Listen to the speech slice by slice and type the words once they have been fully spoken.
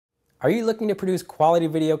Are you looking to produce quality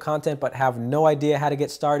video content but have no idea how to get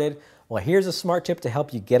started? Well, here's a smart tip to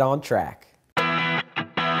help you get on track.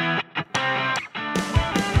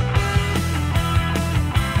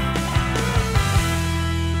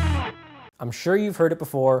 I'm sure you've heard it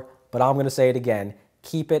before, but I'm going to say it again.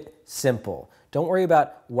 Keep it simple. Don't worry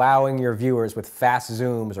about wowing your viewers with fast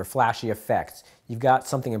zooms or flashy effects. You've got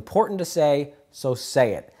something important to say, so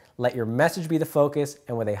say it. Let your message be the focus,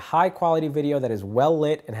 and with a high quality video that is well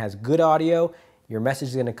lit and has good audio, your message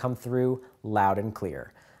is going to come through loud and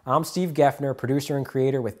clear. I'm Steve Geffner, producer and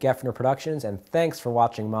creator with Geffner Productions, and thanks for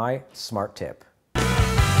watching my Smart Tip.